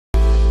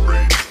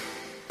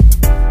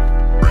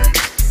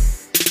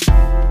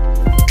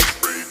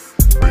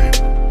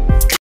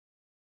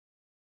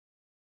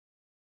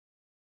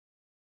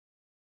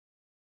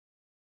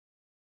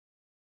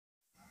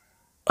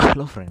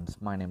Hello friends,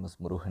 my name is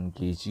Muruhan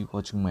KG,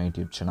 watching my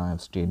YouTube channel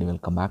Hyipsdaily.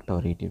 Welcome back to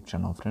our YouTube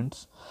channel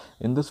friends.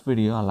 In this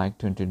video, I like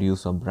to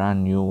introduce a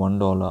brand new $1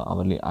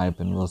 hourly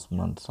Hyip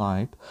investment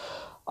site.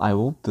 I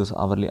hope this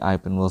hourly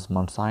Hyip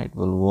investment site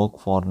will work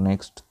for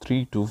next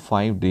 3 to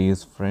 5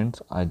 days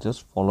friends. I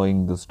just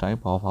following this type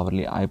of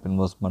hourly Hyip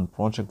investment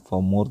project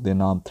for more than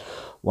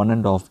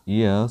 1.5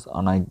 years,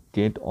 and I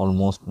get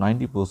almost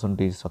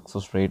 90%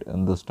 success rate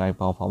in this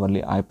type of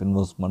hourly Hyip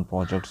investment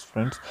projects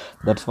friends.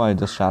 That's why I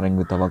just sharing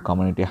with our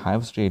community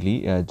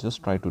Hyipsdaily. I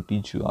just try to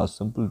teach you a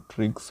simple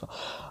tricks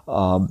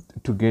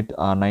to get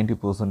a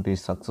 90%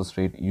 success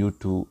rate. You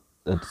too,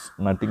 it's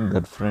nothing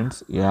that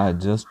friends. Yeah,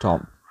 just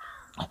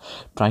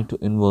trying to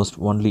invest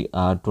only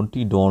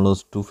 $20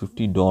 to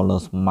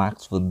 $50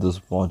 max with this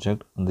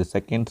project. And the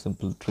second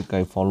simple trick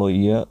I follow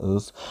here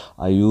is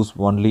I use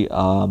only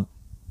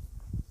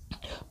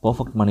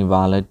perfect money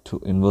wallet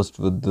to invest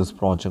with this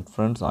project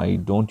friends. I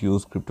don't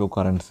use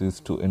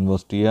cryptocurrencies to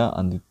invest here.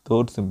 And the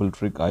third simple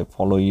trick I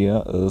follow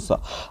here is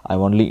I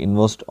only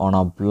invest on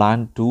a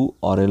plan 2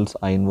 or else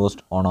I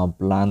invest on a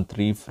plan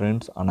 3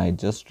 friends, and I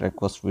just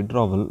request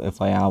withdrawal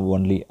if I have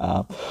only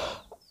a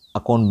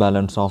account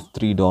balance of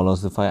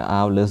 $3. If I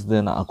have less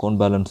than account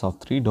balance of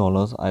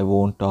 $3, I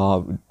won't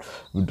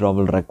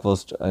withdrawal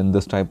request in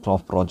this type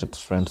of projects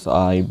friends.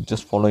 I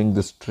just following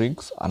these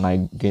tricks and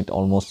I get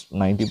almost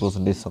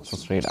 90%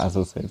 success rate, as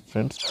I said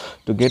friends.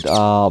 To get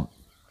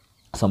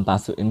some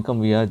passive income,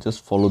 we are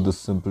just follow this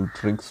simple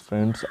tricks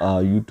friends.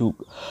 You too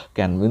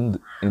can win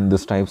in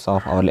this types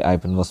of hourly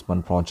Hyip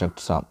investment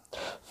projects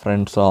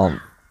friends.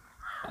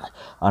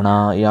 And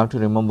you have to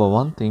remember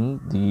one thing: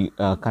 the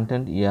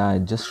content I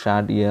just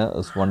shared here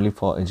is only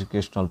for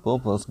educational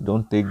purpose.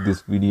 Don't take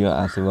this video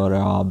as your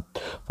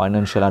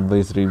financial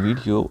advisory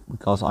video,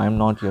 because I am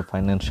not your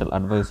financial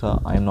advisor.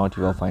 I am not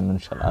your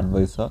financial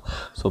advisor,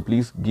 so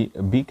please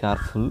be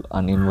careful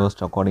and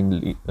invest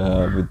accordingly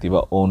with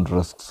your own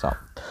risks.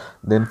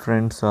 Then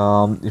friends,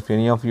 if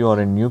any of you are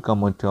a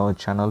newcomer to our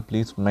channel,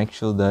 please make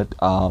sure that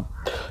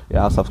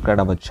subscribe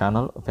our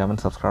channel. If you haven't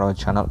subscribed our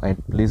channel,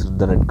 please hit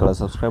the red color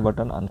subscribe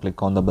button and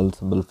click on the bell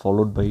symbol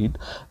followed by it,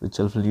 which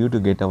will help you to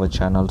get our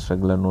channel's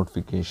regular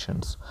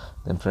notifications.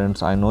 Then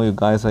friends, I know you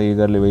guys are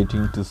eagerly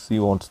waiting to see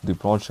what's the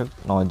project.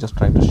 Now I just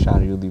try to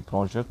share you the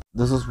project.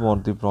 This is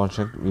what the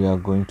project we are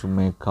going to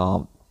make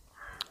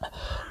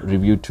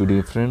review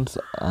today friends.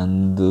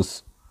 And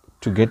this,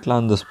 to get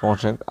learn this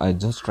project, I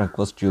just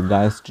request you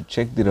guys to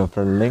check the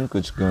referral link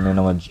which given in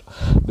our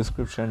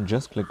description.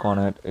 Just click on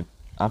it.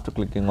 After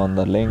clicking on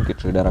the link, it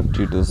redirects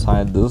you to the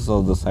site. This is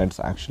how the site's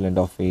actual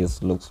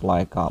interface looks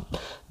like.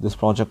 This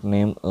project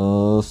name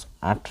is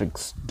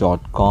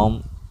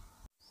Atrix.com.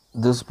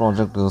 This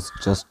project is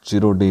just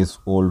 0 days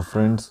old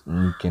friends.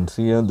 You can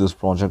see here this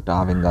project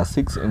having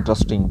 6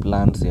 interesting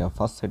plans here.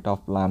 First set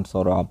of plans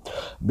are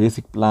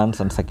basic plans,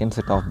 and second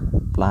set of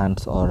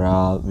plans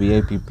are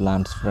VIP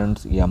plans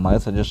friends. Yeah, my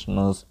suggestion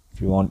is, if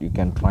you want, you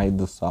can try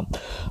this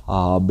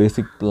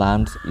basic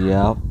plans.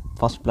 Yeah,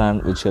 first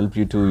plan which help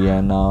you to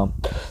earn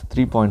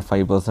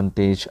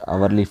 3.5%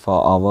 hourly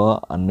for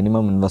hour, and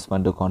minimum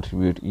investment to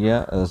contribute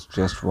here is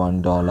just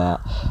 $1.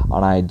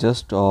 And I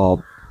just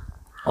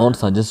I would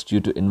suggest you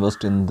to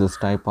invest in this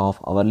type of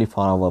hourly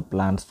for hour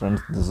plans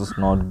friends. This is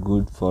not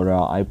good for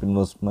Hyip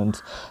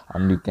investments,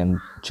 and you can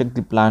check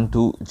the plan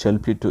to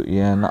help you to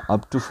earn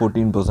up to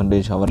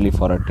 14% hourly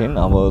for 10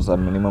 hours,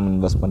 and minimum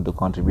investment to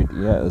contribute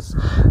here is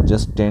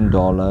just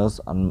 $10.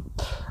 And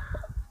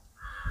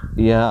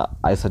yeah,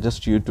 I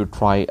suggest you to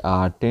try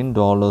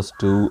 $10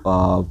 to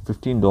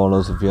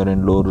 $15 if you're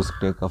in low risk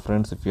taker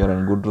friends. If you're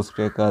in good risk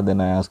taker, then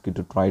I ask you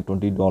to try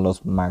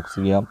 $20 max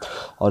here,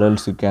 or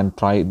else you can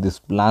try this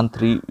plan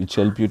 3 which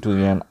help you to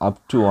earn up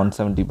to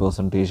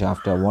 170%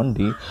 after 1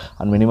 day,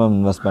 and minimum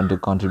investment to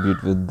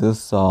contribute with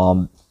this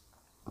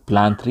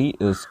plan 3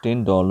 is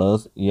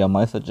 $10. Yeah,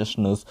 my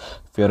suggestion is,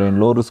 if you're in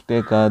low risk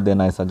taker, then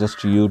I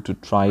suggest you to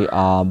try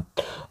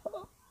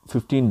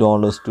 $15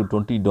 to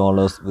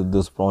 $20 with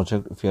this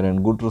project. If you're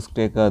in good risk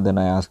taker, then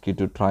I ask you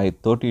to try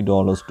 $30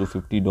 to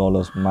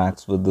 $50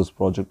 max with this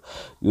project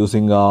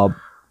using a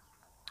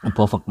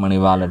perfect money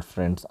wallet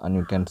friends. And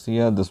you can see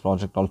here this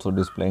project also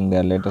displaying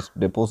their latest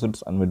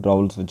deposits and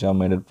withdrawals which are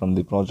made from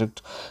the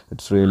project.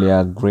 It's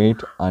really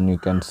great. And you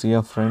can see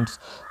here friends,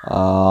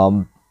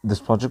 this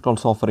project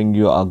also offering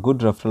you a good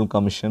referral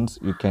commissions.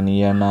 You can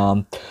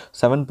earn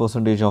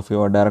 7% of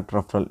your direct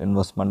referral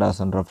investment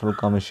as a referral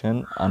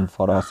commission, and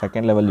for a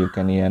second level you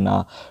can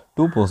earn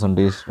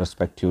 2%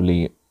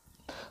 respectively.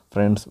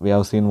 Friends, we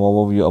have seen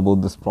overview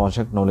about this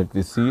project. Now let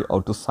me see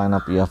how to sign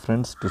up here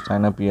friends. To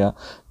sign up here,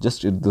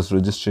 just hit this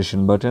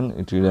registration button.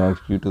 It will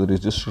direct you to the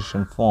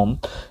registration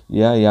form.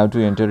 Yeah, you have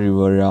to enter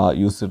your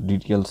user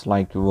details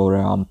like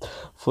your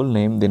full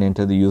name, then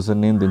enter the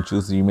username, then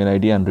choose the email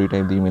ID and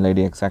retype the email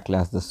ID exactly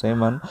as the same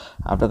one.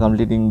 After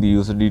completing the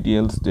user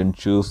details, then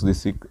choose the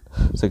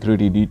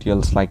security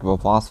details like your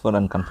password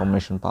and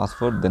confirmation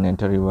password, then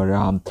enter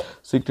your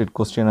secret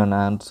question and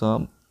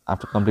answer.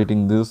 After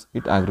completing this,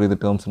 hit agree the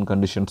terms and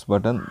conditions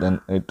button,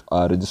 then hit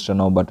register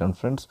now button,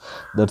 friends.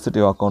 That's it,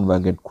 your account will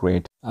get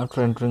created.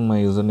 After entering my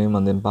username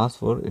and then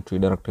password, it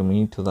redirected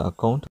me to the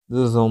account.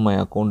 This is how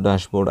my account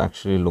dashboard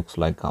actually looks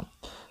like.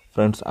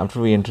 Friends, after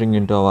we entering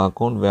into our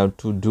account, we have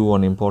to do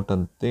one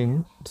important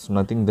thing. It's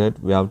nothing that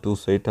we have to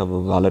set our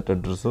wallet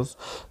addresses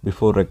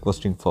before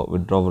requesting for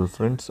withdrawal,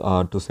 friends.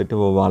 To set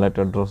our wallet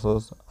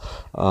addresses,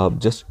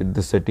 just hit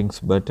the settings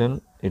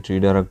button. It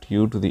redirect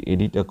you to the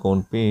edit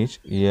account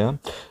page. Here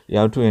you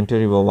have to enter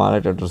your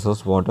wallet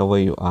addresses whatever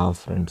you have,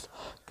 friends.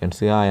 You can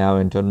see I have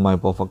entered my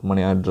perfect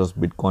money address,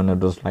 Bitcoin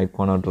address,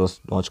 Litecoin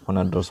address, Dogecoin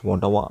address,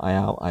 whatever I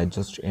have, I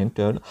just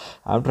entered.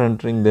 After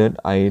entering that,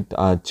 I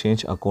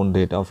change account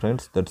data,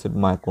 friends. That's it,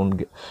 my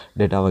account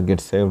data will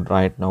get saved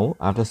right now.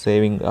 After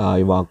saving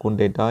your account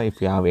data, if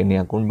you have any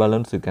account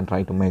balance, you can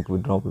try to make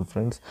withdrawal,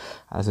 friends.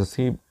 As you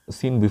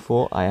seen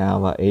before, I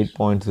have a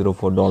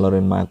 $8.04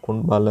 in my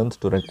account balance.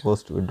 To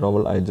request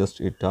withdrawal, I just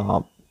hit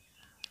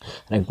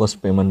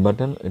request payment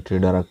button. It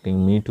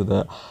redirecting me to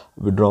the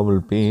withdrawal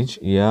page.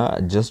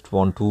 I just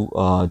want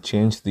to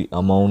change the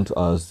amount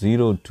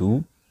 0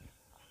 to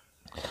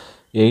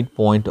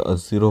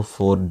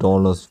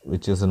 $8.04,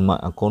 which is in my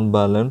account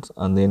balance,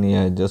 and then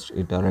I just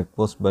hit a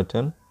request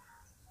button,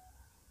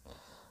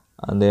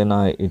 and then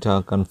I hit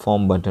a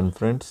confirm button,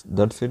 friends.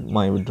 That's it,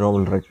 my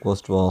withdrawal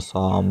request was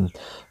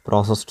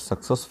processed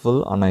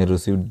successful and I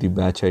received the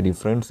batch ID,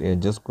 friends. I'm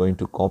just going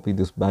to copy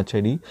this batch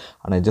ID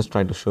and I just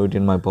try to show it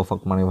in my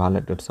perfect money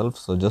wallet itself.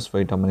 So just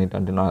wait a minute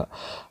until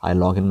I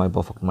log in my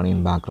perfect money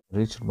in background.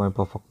 Reached my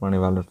perfect money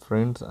wallet,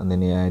 friends, and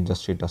then I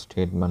just hit a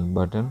statement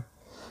button,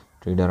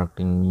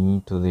 redirecting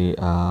me to the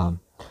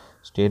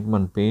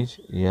statement page.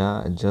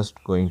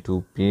 Just going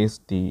to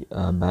paste the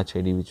batch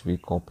ID which we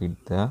copied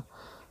there,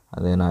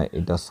 and then I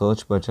hit a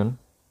search button,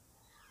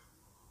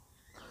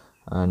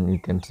 and you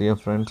can see,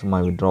 friends,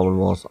 my withdrawal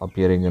was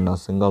appearing in a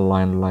single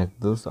line like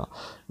this.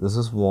 This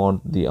is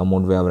what the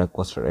amount we have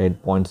requested,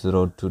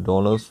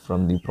 $8.02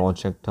 from the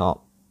project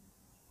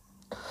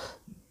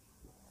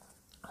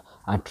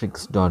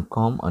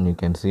Atrix.cc, and you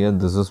can see here,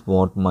 this is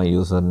what my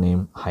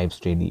username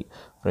Hyipsdaily.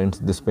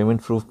 Friends, this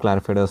payment proof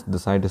clarified us the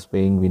site is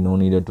paying. We no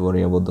needed to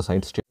worry about the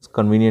site status.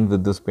 Convenient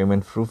with this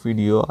payment proof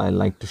video, I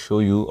like to show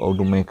you how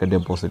to make a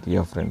deposit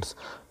here, friends.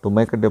 To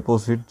make a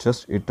deposit,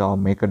 just hit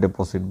make a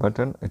deposit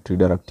button. It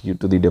redirect you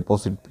to the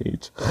deposit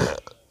page.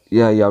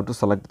 You have to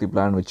select the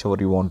plan whichever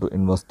you want to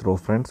invest through,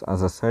 friends.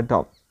 As I said,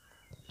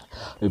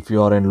 if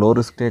you are in low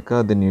risk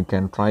taker, then you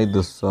can try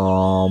this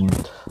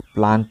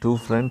plan 2,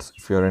 friends.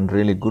 If you are in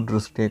really good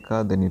risk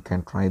taker, then you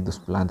can try this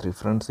plan 3,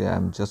 friends.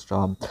 I'm just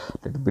a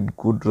little bit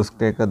good risk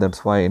taker,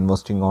 that's why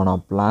investing on a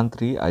plan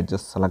 3. I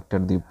just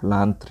selected the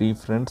plan 3,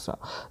 friends.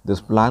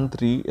 This plan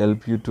 3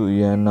 help you to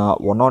earn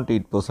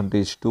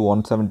 108% to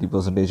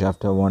 170%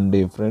 after 1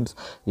 day, friends.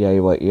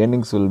 Your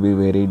earnings will be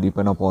very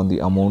depend upon the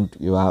amount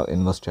you have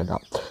invested.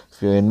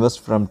 If you invest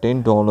from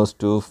 $10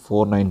 to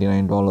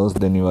 $499,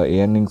 then your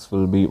earnings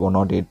will be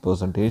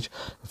 108%.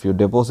 If you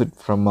deposit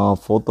from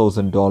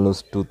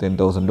 $4,000 to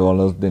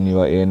 $10,000, then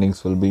your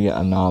earnings will be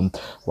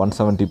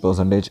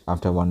 170%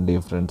 after 1 day,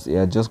 friends.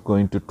 Just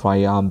going to try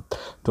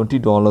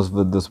 $20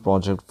 with this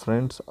project,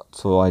 friends.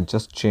 So I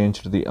just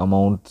changed the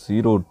amount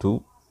 0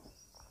 to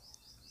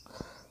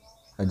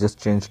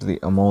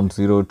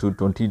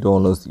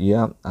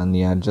 $20.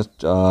 And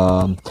just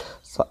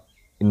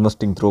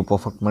investing through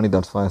perfect money,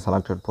 that's why I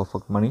selected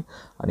perfect money.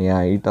 And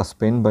I hit a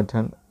spend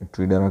button. It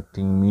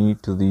redirecting me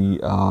to the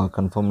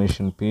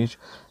confirmation page.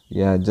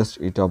 Just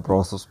hit a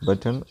process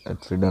button.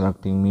 It's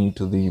redirecting me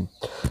to the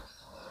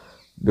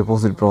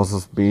deposit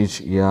process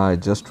page. I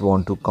just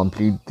want to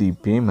complete the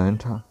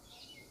payment.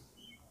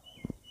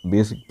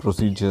 Basic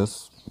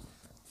procedures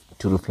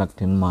to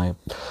reflect in my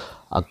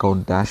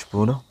account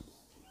dashboard.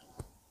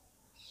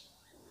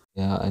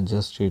 I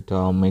just hit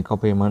make a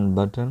payment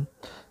button,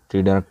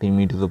 redirecting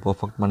me to the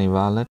perfect money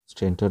wallet.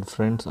 Just entered,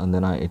 friends, and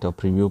then I hit a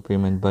preview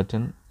payment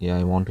button.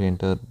 I want to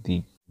enter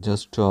the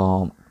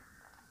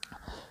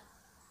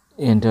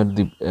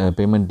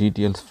payment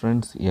details,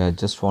 friends.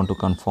 Just want to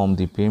confirm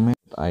the payment.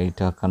 I hit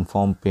a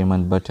confirm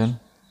payment button,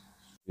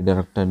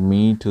 redirected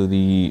me to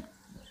the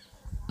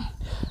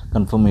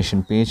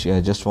confirmation page. I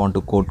just want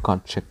to code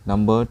card check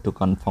number to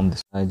confirm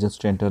this. I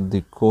just entered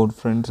the code,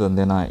 friends, and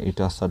then I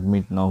hit a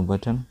submit now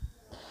button,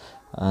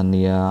 and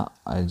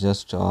I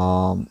just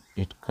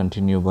hit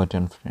continue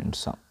button,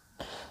 friends.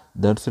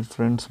 That's it,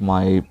 friends.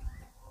 My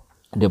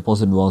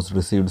deposit was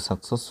received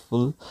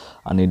successful,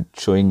 and it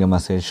showing a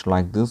message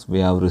like this: we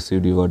have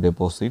received your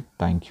deposit,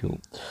 thank you.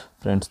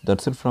 Friends,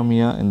 that's it from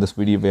here. In this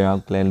video, we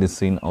have clearly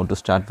seen how to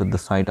start with the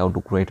site, how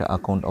to create an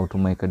account, how to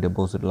make a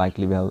deposit,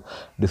 likely we have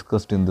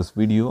discussed in this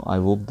video. I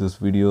hope this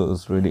video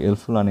is really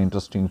helpful and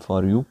interesting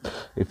for you.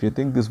 If you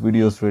think this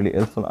video is really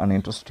helpful and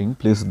interesting,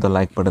 please hit the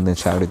like button and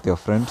share it with your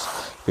friends.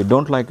 If you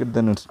don't like it,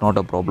 then it's not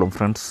a problem,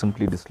 friends.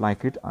 Simply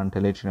dislike it and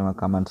tell it in my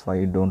comments why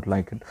you don't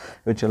like it,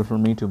 which helps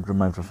me to improve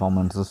my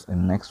performances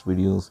in next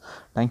videos.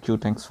 Thank you.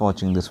 Thanks for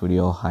watching this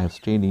video.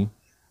 Hyipsdaily.